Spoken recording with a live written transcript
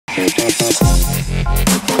I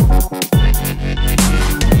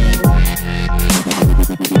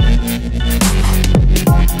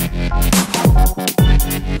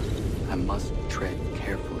must tread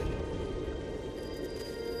carefully.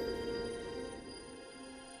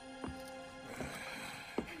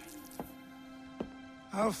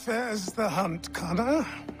 How fares the hunt, Connor?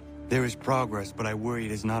 There is progress, but I worry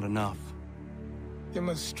it is not enough. You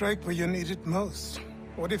must strike where you need it most.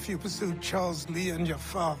 What if you pursued Charles Lee and your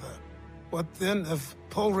father? What then of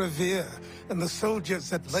Paul Revere and the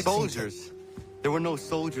soldiers at Lexington? Soldiers? There were no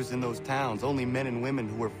soldiers in those towns, only men and women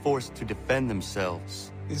who were forced to defend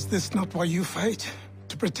themselves. Is this not why you fight?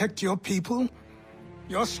 To protect your people?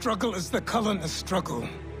 Your struggle is the colonist struggle.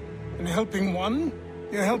 In helping one,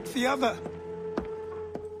 you help the other.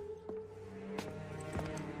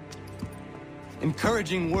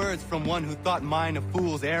 Encouraging words from one who thought mine a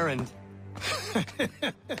fool's errand.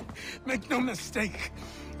 Make no mistake,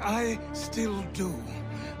 I still do.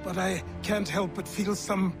 But I can't help but feel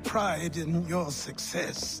some pride in your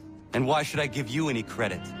success. And why should I give you any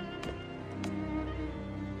credit?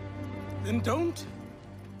 Then don't.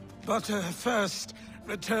 But first,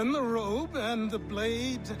 return the robe and the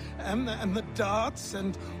blade and the darts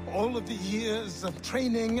and all of the years of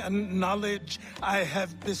training and knowledge I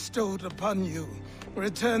have bestowed upon you.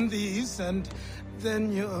 Return these, and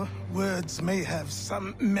then your words may have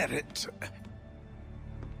some merit.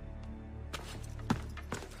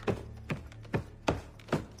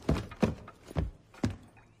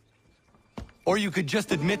 Or you could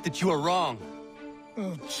just admit that you are wrong.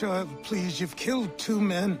 Oh, child, please, you've killed 2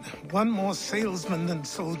 men. One more salesman than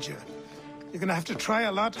soldier. You're gonna have to try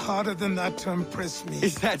a lot harder than that to impress me.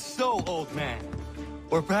 Is that so, old man?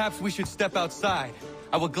 Or perhaps we should step outside.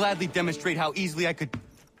 I will gladly demonstrate how easily I could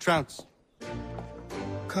trounce.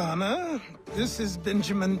 Connor, this is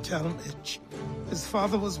Benjamin Talmadge. His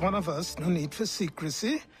father was one of us, no need for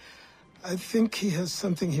secrecy. I think he has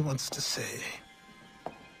something he wants to say.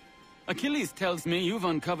 Achilles tells me you've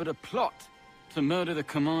uncovered a plot to murder the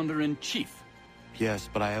commander-in-chief. Yes,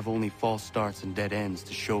 but I have only false starts and dead ends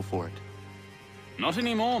to show for it. Not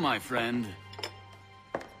anymore, my friend.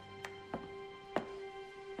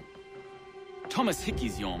 Thomas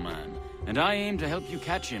Hickey's your man, and I aim to help you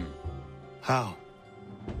catch him. How?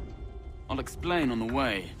 I'll explain on the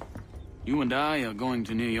way. You and I are going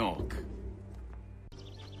to New York.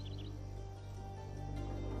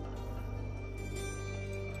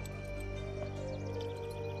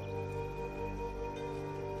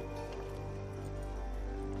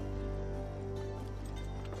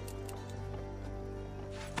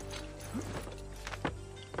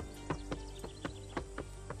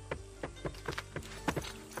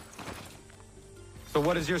 So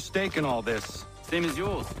what is your stake in all this? Same as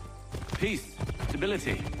yours. Peace,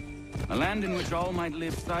 stability. A land in which all might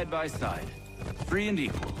live side by side. Free and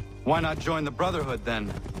equal. Why not join the Brotherhood,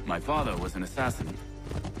 then? My father was an assassin.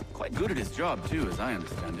 Quite good at his job, too, as I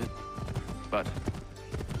understand it. But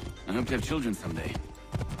I hope to have children someday.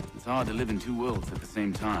 It's hard to live in 2 worlds at the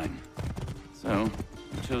same time. So,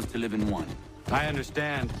 I chose to live in one. I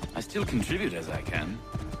understand. I still contribute as I can.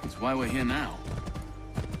 It's why we're here now.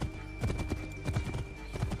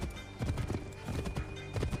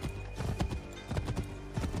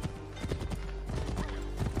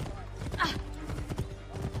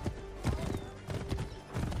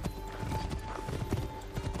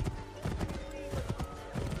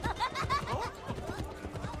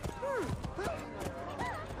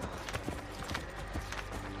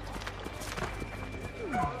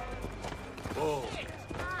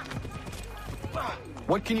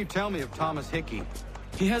 What can you tell me of Thomas Hickey?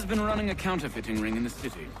 He has been running a counterfeiting ring in the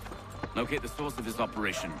city. Locate the source of his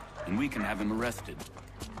operation, and we can have him arrested.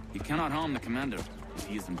 He cannot harm the commander if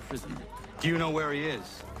he is in prison. Do you know where he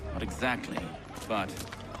is? Not exactly, but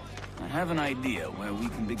I have an idea where we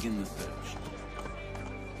can begin the search.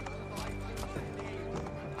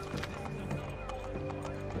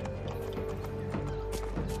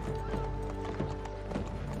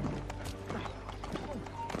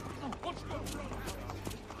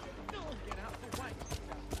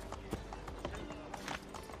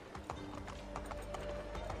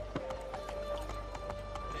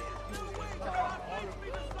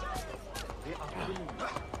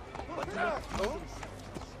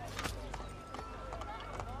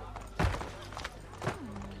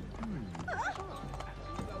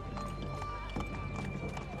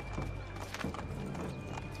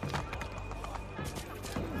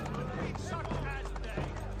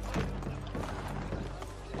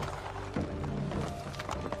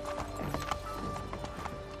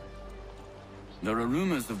 There are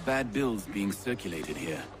rumors of bad bills being circulated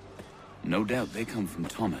here. No doubt they come from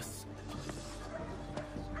Thomas.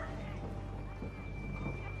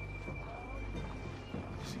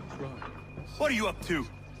 What are you up to?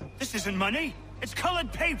 This isn't money. It's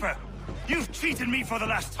colored paper. You've cheated me for the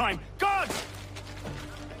last time. God!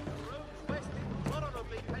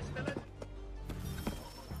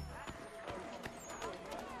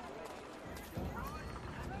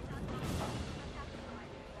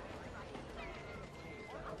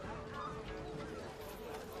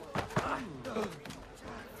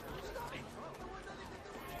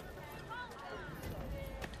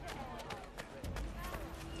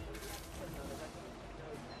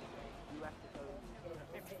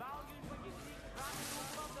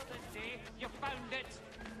 You found it!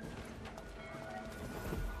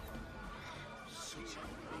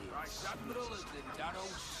 Admiral as the Darrow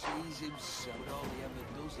sees himself. All he ever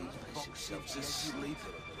does is box himself to sleep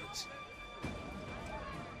in a minute.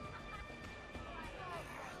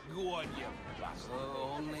 Go on, you bastard.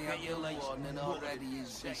 Only have your one and already is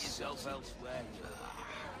set yourself elsewhere.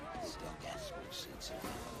 Still guess we'll see to.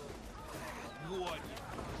 Go on,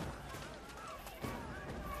 you.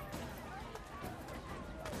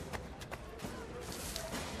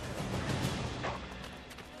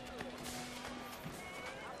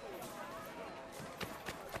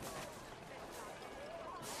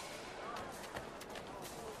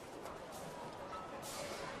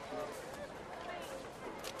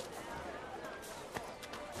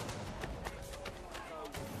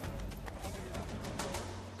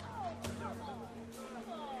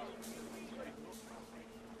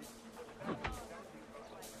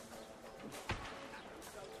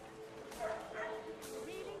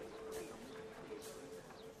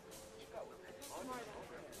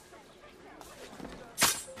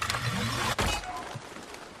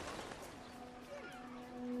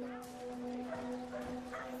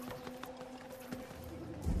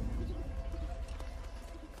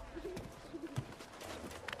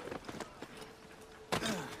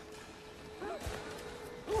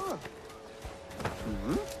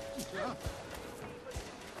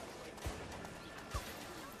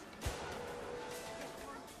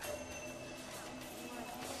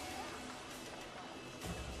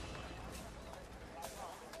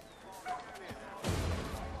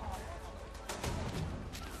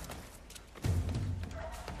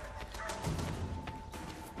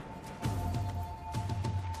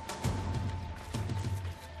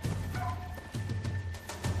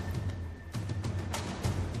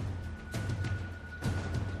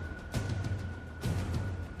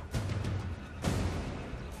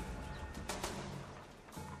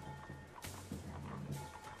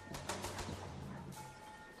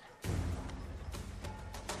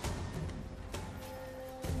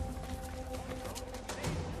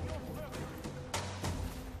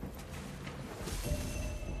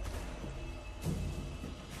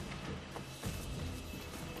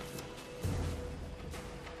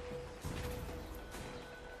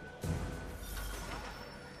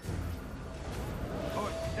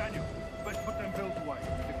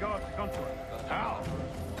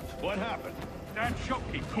 What happened? Dan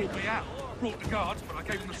Shopkeep called me out. Brought the guards, but I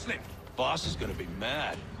gave him the slip. Boss is gonna be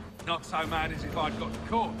mad. Not so mad as if I'd got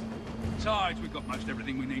caught. Besides, we've got most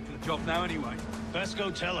everything we need for the job now anyway. Best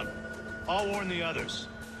go tell him. I'll warn the others.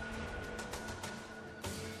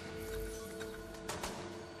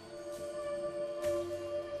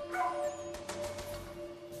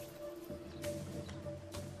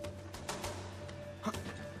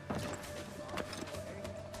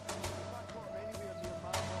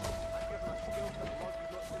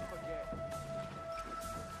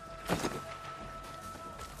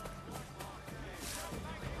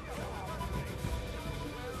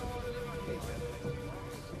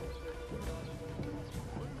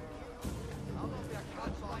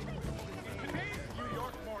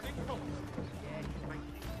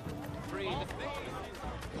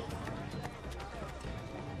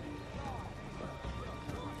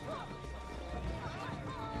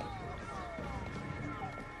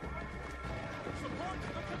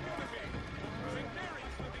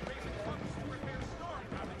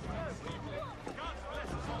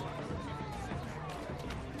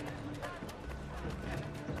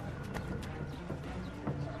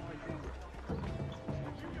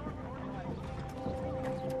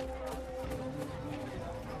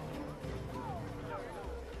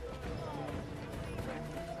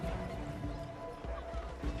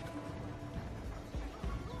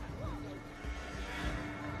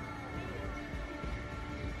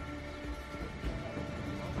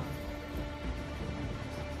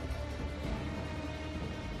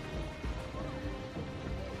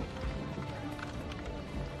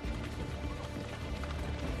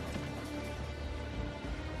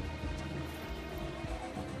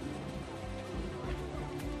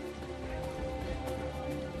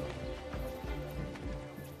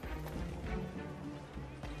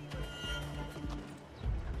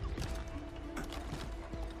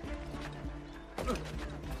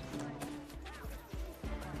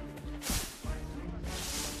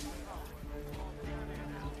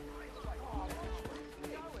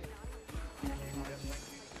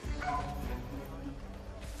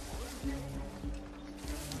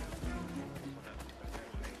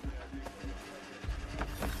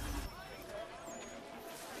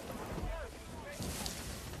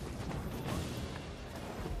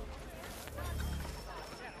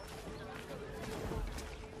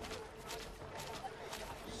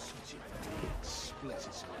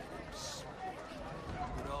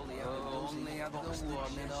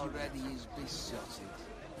 warning already is besotted.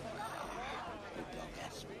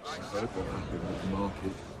 I heard what happened at the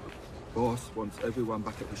market. Boss wants everyone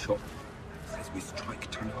back at the shop. Says we strike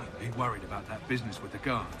tonight. Are you worried about that business with the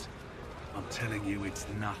guards? I'm telling you, it's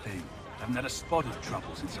nothing. I haven't had a spot of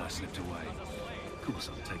trouble since I slipped away. Of course,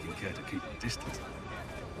 I'm taking care to keep my distance.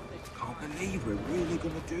 Can't believe we're really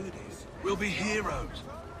gonna do this. We'll be heroes.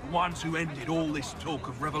 The ones who ended all this talk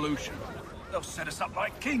of revolution. They'll set us up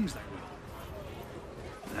like kings, they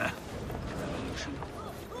will. Revolution.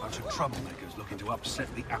 Bunch of troublemakers looking to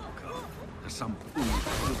upset the apple cart. There's some fool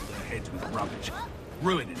filled their heads with rubbish,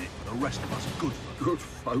 ruining it for the rest of us good folk. Good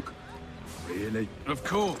folk? Really? Of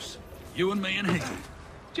course. You and me and Hickey.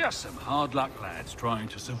 Just some hard luck lads trying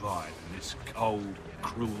to survive in this cold,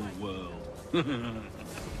 cruel world.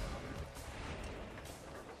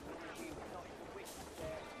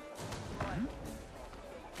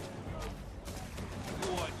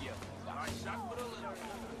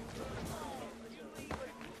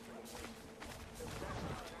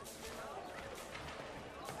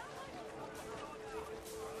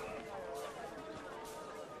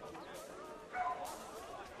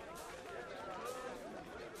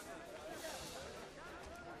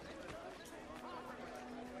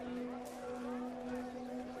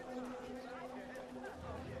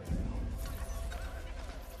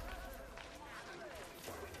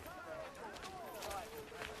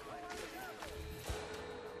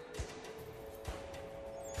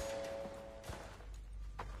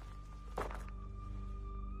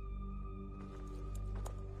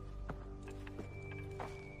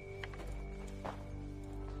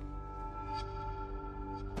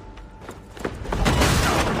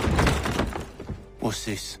 What's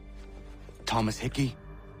this? Thomas Hickey?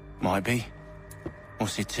 Might be.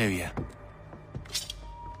 What's it to you?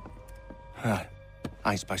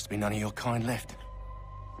 Ain't supposed to be none of your kind left.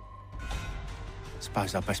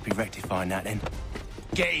 Suppose I'd best be rectifying that then.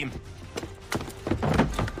 Get him!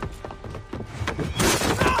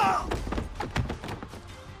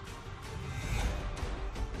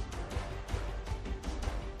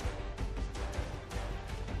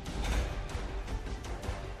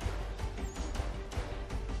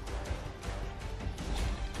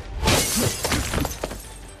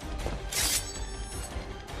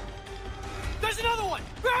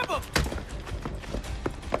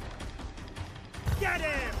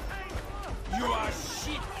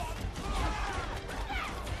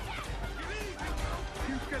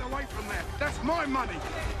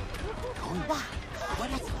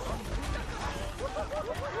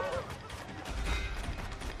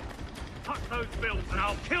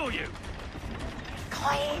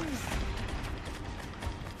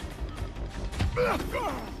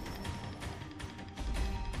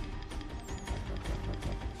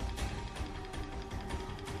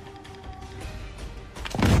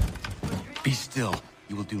 Be still.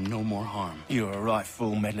 You will do no more harm. You're a right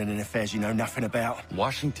fool meddling in affairs you know nothing about.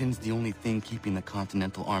 Washington's the only thing keeping the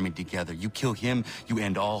Continental Army together. You kill him, you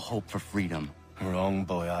end all hope for freedom. Wrong,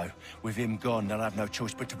 boyo. With him gone, they'll have no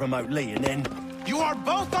choice but to promote Lee, and then... You are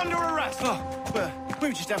both under arrest! Oh, well, we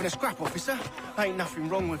were just having a scrap, officer. Ain't nothing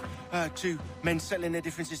wrong with two men settling their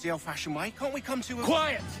differences the old-fashioned way. Can't we come to a...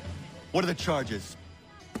 Quiet! What are the charges?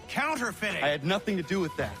 Counterfeiting! I had nothing to do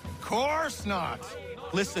with that. Course not!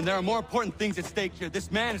 Listen, there are more important things at stake here.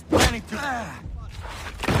 This man is planning to...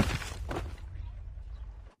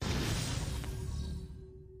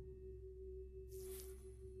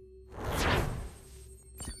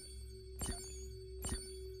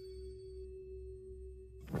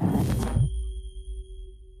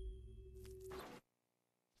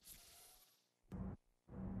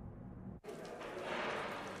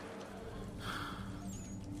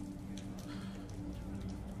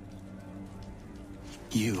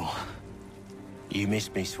 You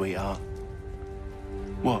missed me, sweetheart.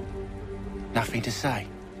 What? Nothing to say?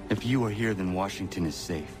 If you are here, then Washington is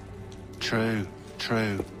safe. True.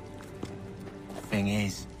 Thing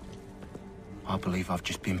is, I believe I've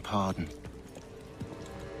just been pardoned.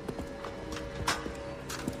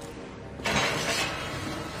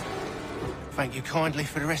 Thank you kindly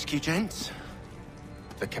for the rescue, gents.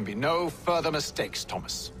 There can be no further mistakes,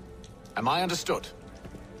 Thomas. Am I understood?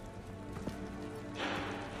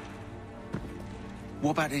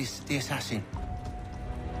 What about the assassin?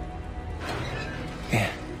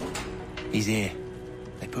 Yeah, he's here.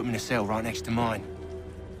 They put him in a cell right next to mine.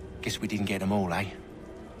 Guess we didn't get them all, eh?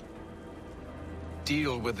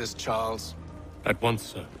 Deal with this, Charles. At once,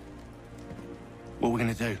 sir. What are we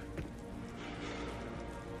gonna do?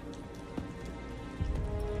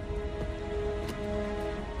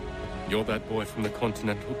 You're that boy from the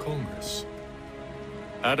Continental Congress.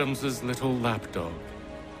 Adams's little lapdog.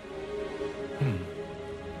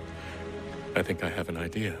 I think I have an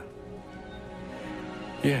idea.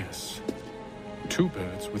 Yes. 2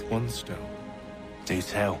 birds with 1 stone. Do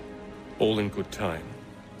tell. All in good time.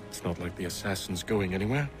 It's not like the assassin's going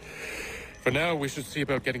anywhere. For now, we should see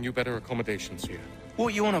about getting you better accommodations here.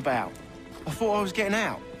 What you on about? I thought I was getting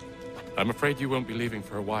out. I'm afraid you won't be leaving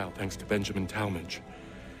for a while, thanks to Benjamin Talmadge.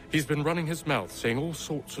 He's been running his mouth, saying all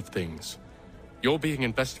sorts of things. You're being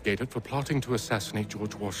investigated for plotting to assassinate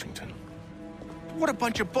George Washington. What a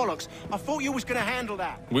bunch of bollocks. I thought you was gonna handle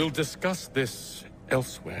that. We'll discuss this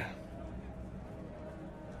elsewhere.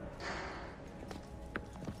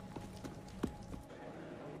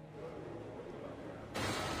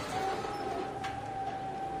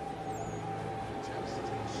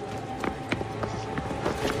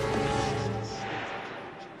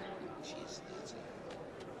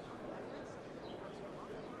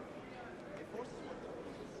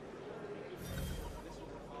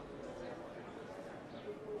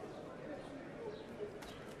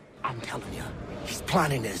 I'm telling you, he's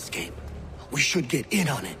planning to escape. We should get in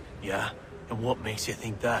on it. Yeah? And what makes you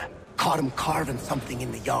think that? Caught him carving something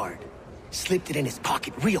in the yard. Slipped it in his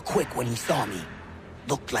pocket real quick when he saw me.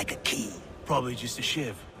 Looked like a key. Probably just a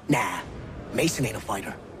shiv. Nah, Mason ain't a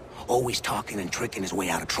fighter. Always talking and tricking his way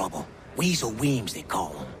out of trouble. Weasel Weems, they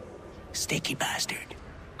call him. Sticky bastard.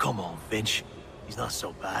 Come on, Finch. He's not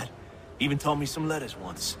so bad. Even told me some letters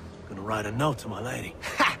once. Gonna write a note to my lady.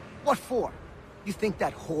 Ha! What for? You think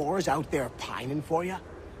that whore's out there pining for you?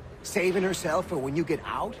 Saving herself for when you get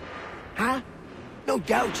out? Huh? No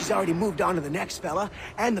doubt she's already moved on to the next fella,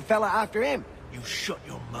 and the fella after him. You shut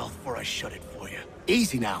your mouth before I shut it for you.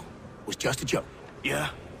 Easy now. It was just a joke. Yeah?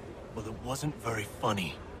 Well, it wasn't very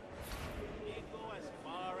funny. It go as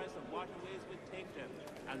far as the waterways would take them,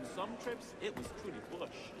 and some trips it was pretty bush.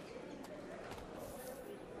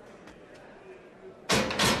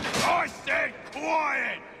 I said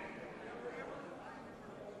quiet!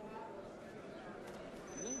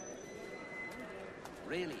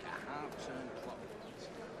 Really a hard-turned clock.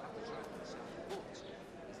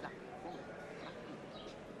 Is that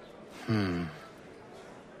I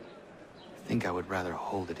think I would rather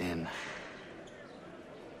hold it in.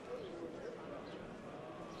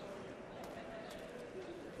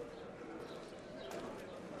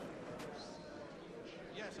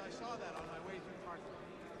 Yes, I saw that on my way through Park.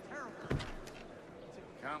 Terrible.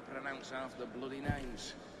 Can't pronounce half the bloody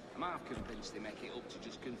names. I'm half convinced they make it up to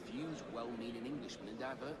just confuse well-meaning Englishmen and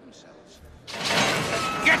divert themselves.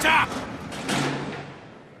 Get up!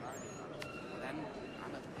 Then,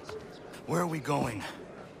 I'm a pessimist. Where are we going?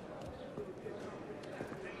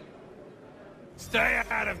 Stay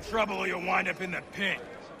out of trouble or you'll wind up in the pit.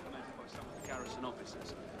 Garrison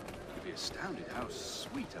officers. You'd be astounded how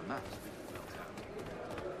sweet a mass we felt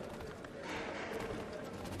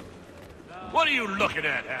out. What are you looking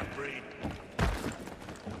at, half-breed?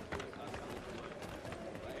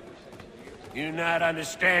 You not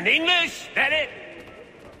understand English, that it?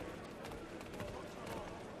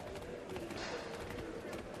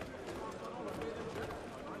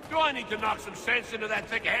 Do I need to knock some sense into that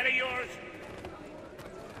thick head of yours?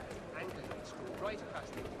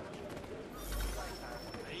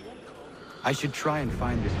 I should try and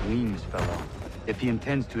find this Weems fellow. If he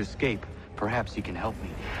intends to escape, perhaps he can help me.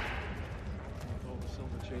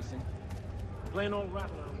 Silver chasing. Plain old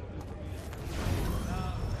rattler.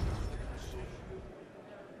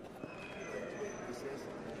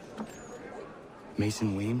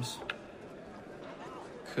 Mason Weems?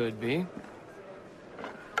 Could be.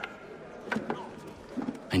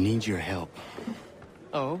 I need your help.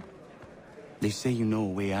 Oh? They say you know a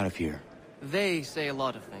way out of here. They say a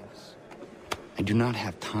lot of things. I do not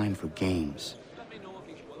have time for games.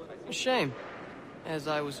 Shame, as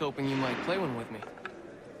I was hoping you might play one with me.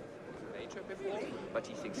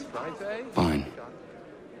 Fine.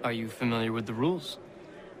 Are you familiar with the rules?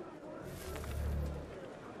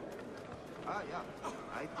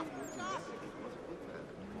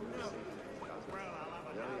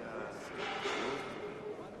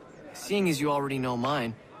 Seeing as you already know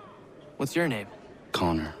mine, what's your name?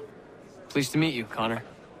 Connor. Pleased to meet you, Connor.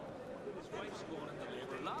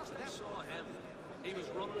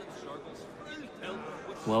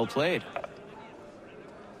 Well played.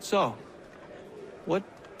 So, what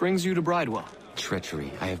brings you to Bridewell?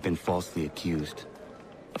 Treachery. I have been falsely accused.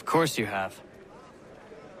 Of course you have.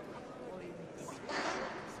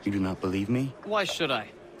 You do not believe me? Why should I?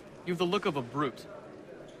 You've the look of a brute.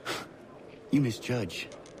 You misjudge.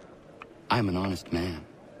 I am an honest man.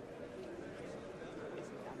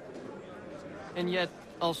 And yet,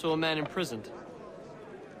 also a man imprisoned.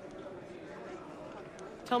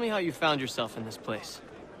 Tell me how you found yourself in this place.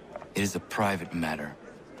 It is a private matter.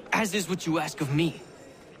 As is what you ask of me.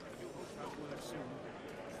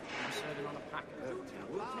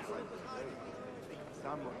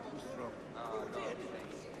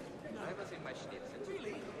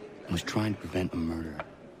 I was trying to prevent a murder.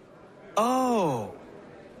 Oh!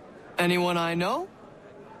 Anyone I know?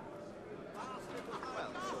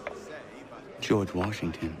 George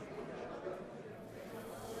Washington.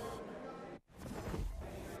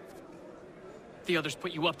 The others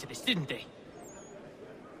put you up to this, didn't they?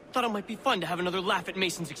 Thought it might be fun to have another laugh at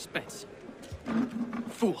Mason's expense.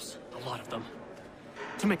 Fools, a lot of them.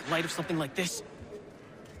 To make light of something like this.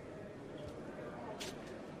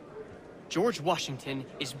 George Washington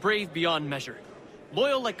is brave beyond measure,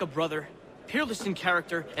 loyal like a brother, peerless in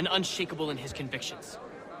character, and unshakable in his convictions.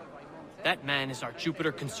 That man is our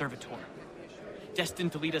Jupiter Conservator,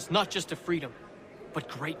 destined to lead us not just to freedom, but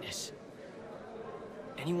greatness.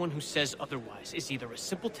 Anyone who says otherwise is either a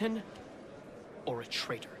simpleton or a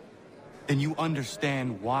traitor. Then you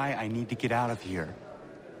understand why I need to get out of here.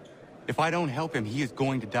 If I don't help him, he is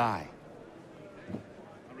going to die.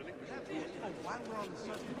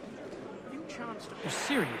 You're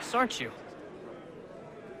serious, aren't you?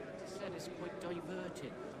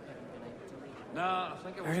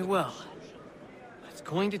 Very well. It's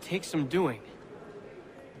going to take some doing.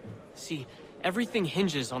 See, everything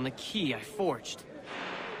hinges on the key I forged.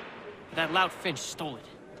 That lout Finch stole it.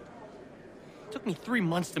 Took me 3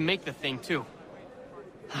 months to make the thing, too.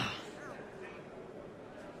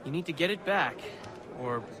 You need to get it back,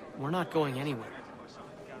 or we're not going anywhere.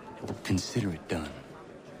 Consider it done.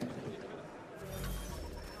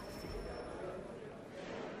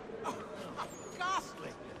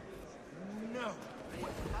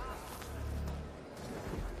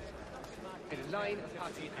 Line of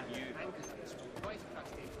party and you anchors right across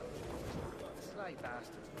the sly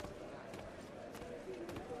bastard.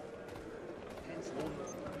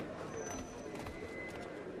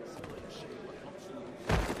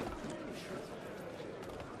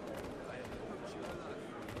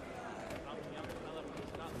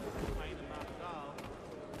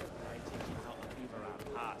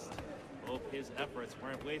 Hope his efforts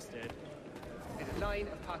weren't wasted. A line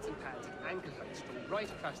of pots and pans and ankle heights from right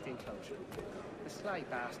across the enclosure. The sly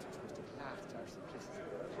bastards must have laughed at our simplicity.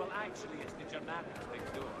 Well, actually, it's the Germanic thing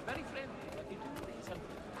to do it. Very friendly, but they do things an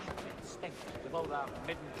accurate instinct without our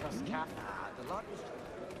mid-trust cap. The lot was...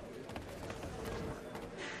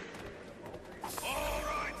 All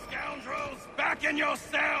right, scoundrels! Back in your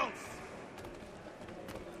cells!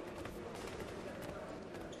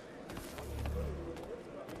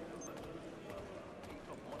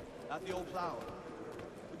 At the old flower.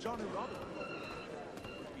 But John and Robin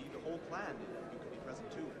would be the whole clan if you could be present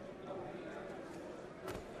too.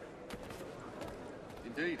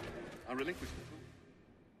 Indeed. I relinquish it.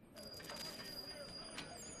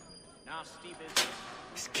 Nasty business.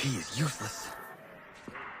 This key is useless.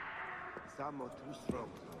 Some are too strong,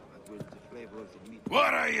 but with the flavor of the meat.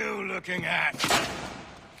 What are you looking at?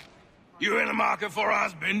 You in the market for a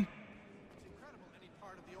husband?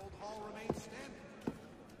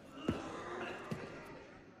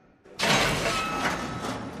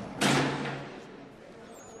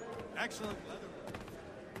 Excellent leather.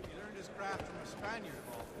 He learned his craft from a Spaniard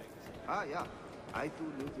of all things. Ah, yeah. I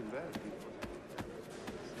too lived in very people.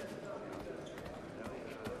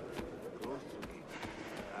 Close to me.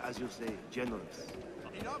 As you say, generous.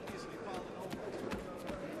 He'd obviously fallen over.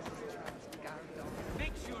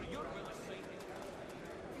 Make sure you're well asleep.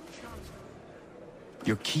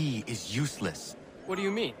 Your key is useless. What do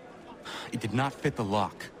you mean? It did not fit the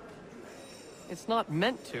lock. It's not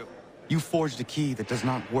meant to. You forged a key that does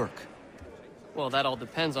not work. Well, that all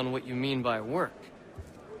depends on what you mean by work.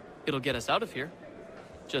 It'll get us out of here.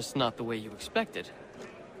 Just not the way you expected.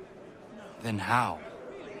 Then how?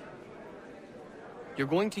 You're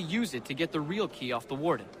going to use it to get the real key off the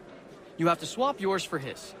warden. You have to swap yours for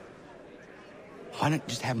his. Why not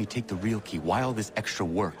just have me take the real key? Why all this extra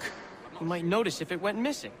work? You might notice if it went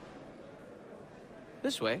missing.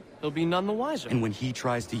 This way, he'll be none the wiser. And when he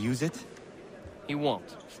tries to use it? He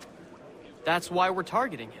won't. That's why we're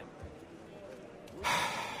targeting him.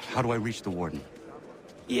 How do I reach the warden?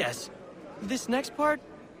 Yes. This next part,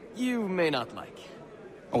 you may not like.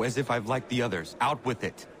 Oh, as if I've liked the others. Out with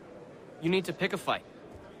it. You need to pick a fight.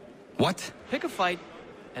 What? Pick a fight,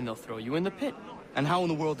 and they'll throw you in the pit. And how in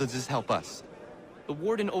the world does this help us? The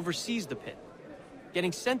warden oversees the pit.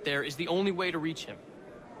 Getting sent there is the only way to reach him.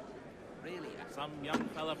 Really, some young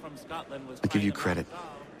fella from Scotland was... I give you credit.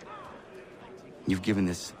 You've given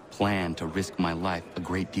this plan to risk my life a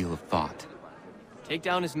great deal of thought. Take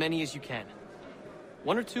down as many as you can.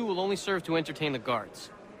 1 or 2 will only serve to entertain the guards.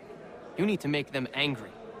 You need to make them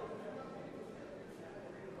angry.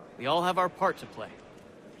 We all have our part to play.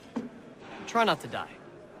 Try not to die.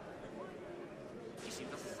 You seem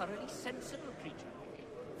a thoroughly sensible creature.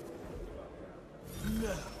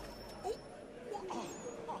 No.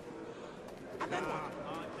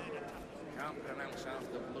 Can't pronounce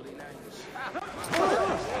half the bloody names.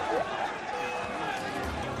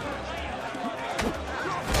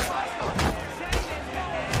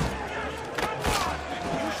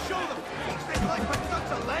 You show them! They'd like for such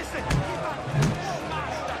a lesson!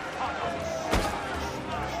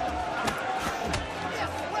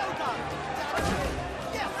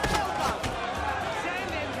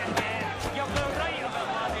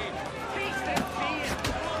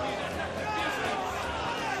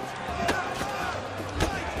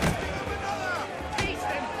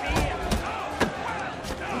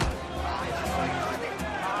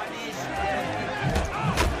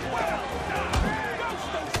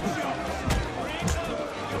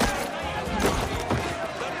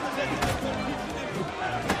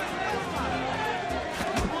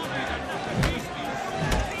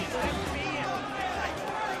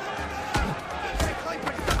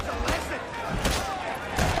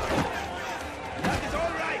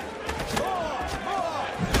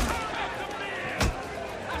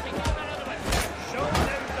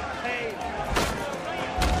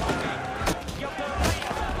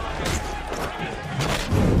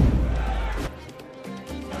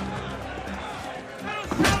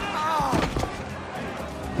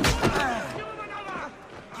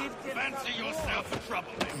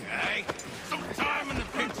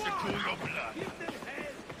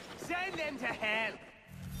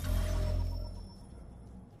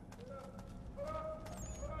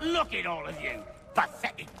 Look at all of you,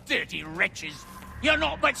 pathetic, dirty wretches. You're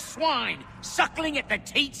not but swine, suckling at the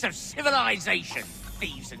teats of civilization.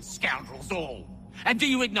 Thieves and scoundrels all. And do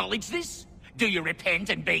you acknowledge this? Do you repent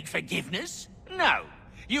and beg forgiveness? No.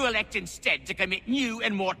 You elect instead to commit new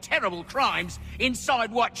and more terrible crimes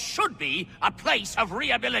inside what should be a place of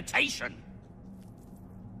rehabilitation.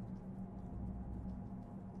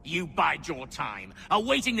 You bide your time,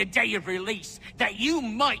 awaiting the day of release, that you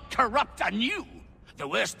might corrupt anew. The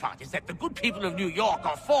worst part is that the good people of New York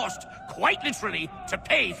are forced, quite literally, to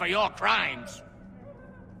pay for your crimes.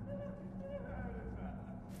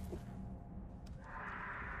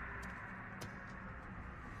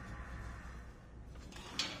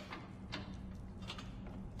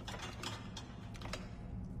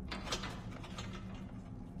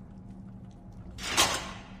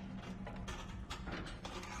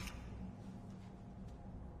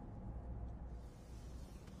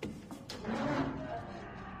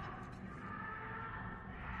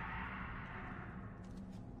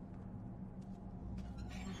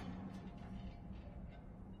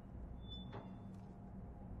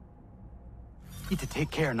 Need to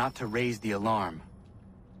take care not to raise the alarm.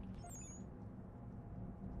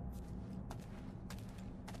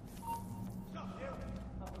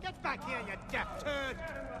 Get back here, you deaf turd!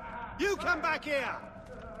 You come back here!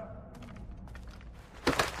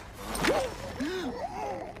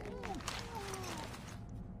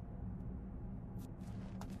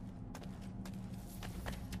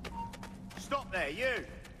 Stop there, you!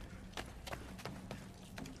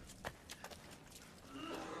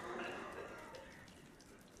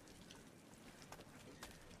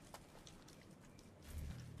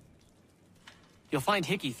 You'll find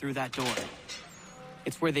Hickey through that door.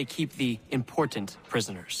 It's where they keep the important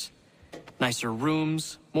prisoners. Nicer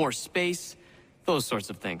rooms, more space, those sorts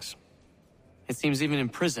of things. It seems even in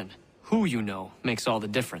prison, who you know makes all the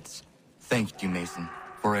difference. Thank you, Mason,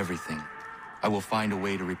 for everything. I will find a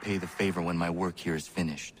way to repay the favor when my work here is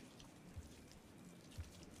finished.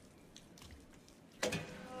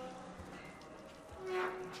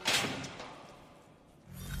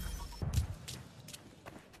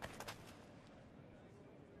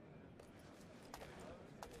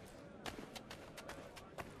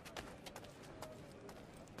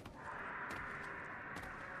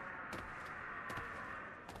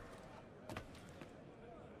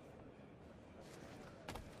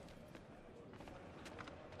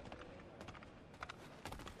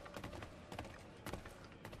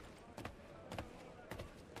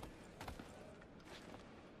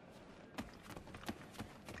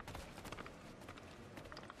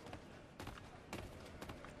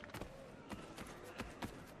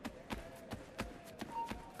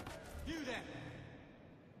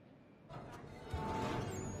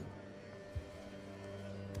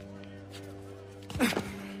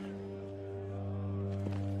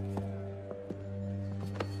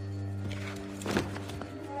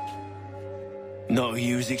 Not who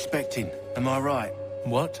you was expecting, am I right?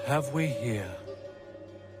 What have we here?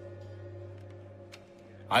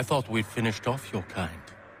 I thought we'd finished off your kind.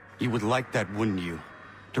 You would like that, wouldn't you?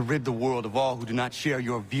 To rid the world of all who do not share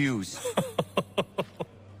your views.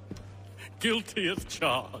 Guilty as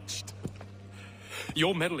charged.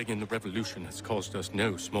 Your meddling in the revolution has caused us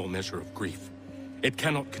no small measure of grief. It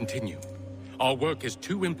cannot continue. Our work is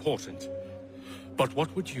too important. But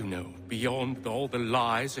what would you know, beyond all the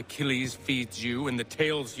lies Achilles feeds you and the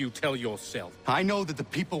tales you tell yourself? I know that the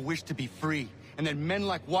people wish to be free, and that men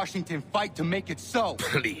like Washington fight to make it so.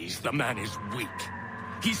 Please, the man is weak.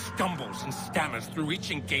 He stumbles and stammers through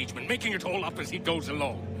each engagement, making it all up as he goes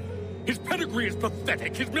along. His pedigree is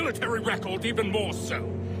pathetic, his military record even more so.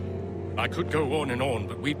 I could go on and on,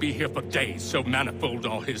 but we'd be here for days, so manifold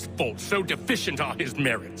are his faults, so deficient are his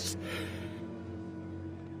merits.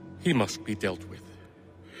 He must be dealt with.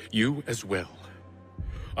 You as well.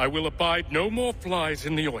 I will abide no more flies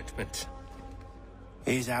in the ointment.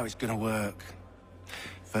 Here's how it's gonna work.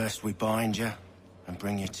 First we bind you and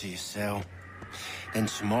bring you to your cell. Then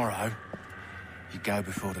tomorrow, you go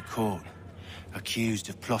before the court, accused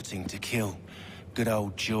of plotting to kill good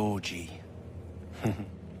old Georgie.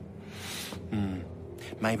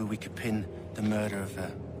 Maybe we could pin the murder of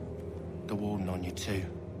the warden on you too.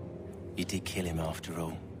 You did kill him after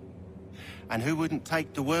all. And who wouldn't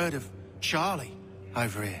take the word of Charlie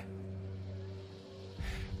over here?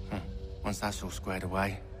 Once that's all squared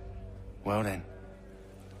away, well then.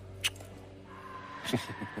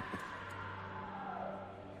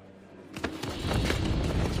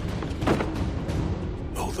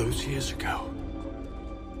 All those years ago,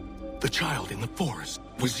 the child in the forest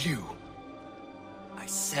was you. I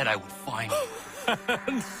said I would find you.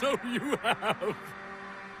 And so you have.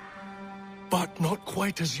 But not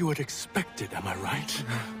quite as you had expected, am I right?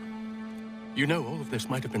 You know, all of this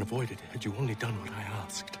might have been avoided had you only done what I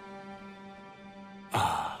asked.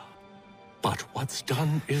 Ah, but what's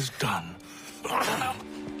done is done.